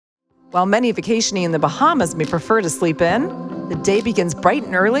While many vacationing in the Bahamas may prefer to sleep in, the day begins bright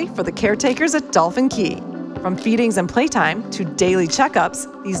and early for the caretakers at Dolphin Cay. From feedings and playtime to daily checkups,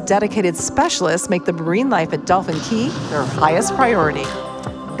 these dedicated specialists make the marine life at Dolphin Cay their highest priority.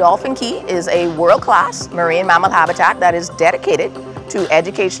 Dolphin Cay is a world-class marine mammal habitat that is dedicated to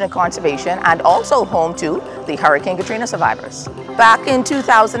education and conservation, and also home to the Hurricane Katrina survivors. Back in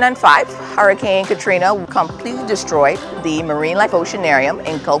 2005, Hurricane Katrina completely destroyed the Marine Life Oceanarium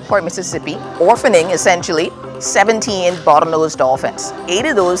in Gulfport, Mississippi, orphaning essentially 17 bottlenose dolphins. 8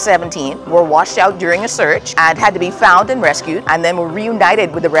 of those 17 were washed out during a search and had to be found and rescued, and then were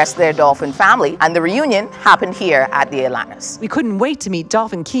reunited with the rest of their dolphin family, and the reunion happened here at the Atlantis. We couldn't wait to meet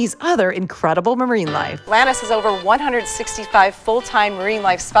Dolphin Cay's other incredible marine life. Atlantis has over 165 full-time marine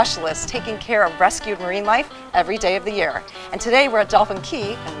life specialists taking care of rescued marine life every day of the year. And today we're at Dolphin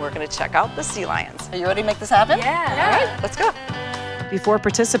Cay and we're going to check out the sea lions. Are you ready to make this happen? Yeah. All right, let's go. Before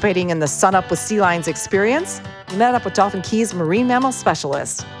participating in the Sun Up with Sea Lions experience, we met up with Dolphin Cay's marine mammal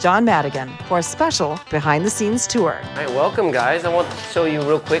specialist, John Madigan, for a special behind-the-scenes tour. All right, welcome guys. I want to show you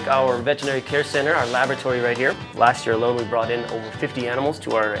real quick our veterinary care center, our laboratory right here. Last year alone, we brought in over 50 animals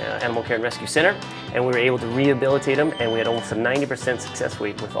to our animal care and rescue center, and we were able to rehabilitate them, and we had almost a 90% success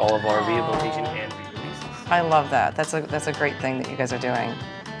rate with all of our rehabilitation and re-releases. I love that. That's a great thing that you guys are doing.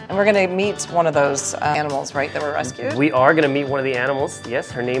 And we're going to meet one of those animals, right, that were rescued? We are going to meet one of the animals, yes.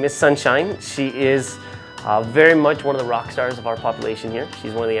 Her name is Sunshine. She is very much one of the rock stars of our population here.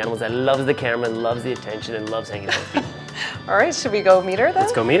 She's one of the animals that loves the camera and loves the attention and loves hanging out with people. All right, should we go meet her then?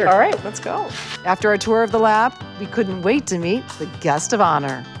 Let's go meet her. All right, let's go. After our tour of the lab, we couldn't wait to meet the guest of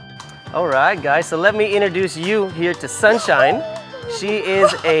honor. All right, guys, so let me introduce you here to Sunshine. She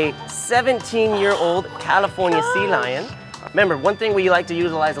is a 17-year-old California sea lion. Remember, one thing we like to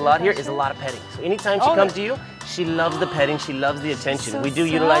utilize a lot here is a lot of petting. So anytime she comes to you, she loves the petting, she loves the attention. We do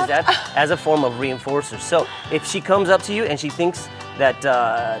utilize that as a form of reinforcer. So if she comes up to you and she thinks that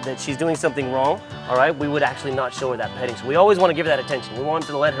that she's doing something wrong, all right, we would actually not show her that petting. So we always want to give her that attention. We want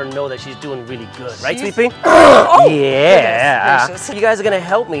to let her know that she's doing really good. Right, Sleepy? Yeah. You guys are going to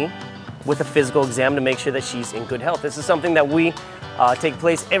help me with a physical exam to make sure that she's in good health. This is something that we take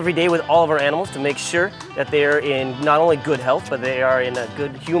place every day with all of our animals to make sure that they're in not only good health, but they are in a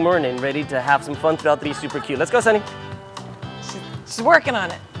good humor and ready to have some fun throughout the day. Super cute. Let's go, Sunny. She's working on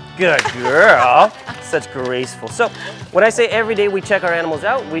it. Good girl. Such graceful. So when I say every day we check our animals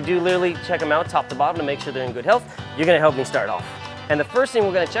out, we do literally check them out top to bottom to make sure they're in good health. You're going to help me start off. And the first thing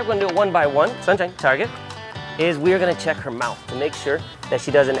we're going to check, we're going to do it one by one. Sunshine, target. Is we're going to check her mouth to make sure that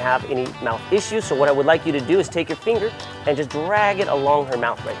she doesn't have any mouth issues. So what I would like you to do is take your finger and just drag it along her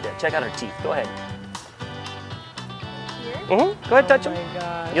mouth right there. Check out her teeth. Go ahead. Go ahead, touch them.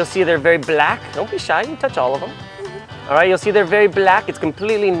 Gosh. You'll see they're very black. Don't be shy. You can touch all of them. All right, you'll see they're very black. It's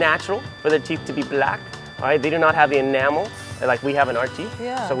completely natural for their teeth to be black. All right, they do not have the enamel like we have in our teeth.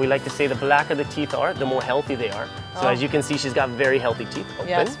 Yeah. So we like to say the blacker the teeth are, the more healthy they are. So as you can see, she's got very healthy teeth. Open.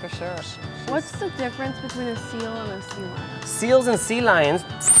 Yes, for sure. What's the difference between a seal and a sea lion? Seals and sea lions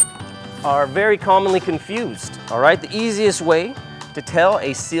are very commonly confused. All right, the easiest way to tell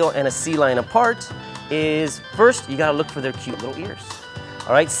a seal and a sea lion apart is first, you gotta look for their cute little ears.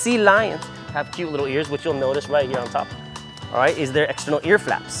 All right, sea lions have cute little ears, which you'll notice right here on top. All right, is their external ear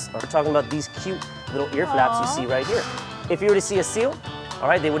flaps. We're talking about these cute little ear flaps you see right here. If you were to see a seal, all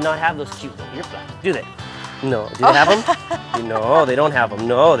right, they would not have those cute little ear flaps, do they? No. Do they have them? No, they don't have them.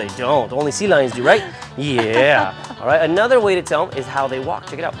 No, they don't. Only sea lions do, right? Yeah. All right, another way to tell them is how they walk.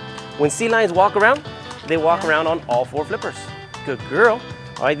 Check it out. When sea lions walk around, they walk around on all 4 flippers. Good girl.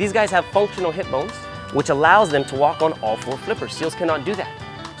 All right, these guys have functional hip bones, which allows them to walk on all 4 flippers. Seals cannot do that.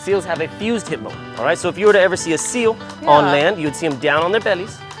 Seals have a fused hip bone. All right, so if you were to ever see a seal on land, you would see them down on their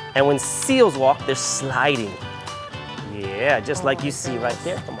bellies. And when seals walk, they're sliding. Yeah, just like you see right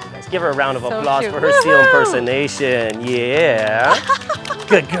there. Come on, guys. Give her a round of applause for her seal impersonation. Yeah.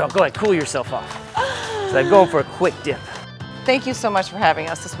 Good girl. Go ahead, cool yourself off. So I'm going for a quick dip. Thank you so much for having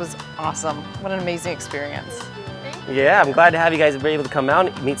us. This was awesome. What an amazing experience. Yeah, I'm glad to have you guys be able to come out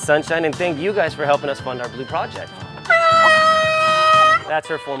and meet Sunshine, and thank you guys for helping us fund our Blue Project. That's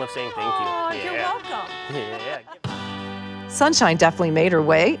her form of saying thank you. You're welcome. Yeah. Sunshine definitely made her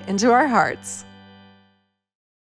way into our hearts.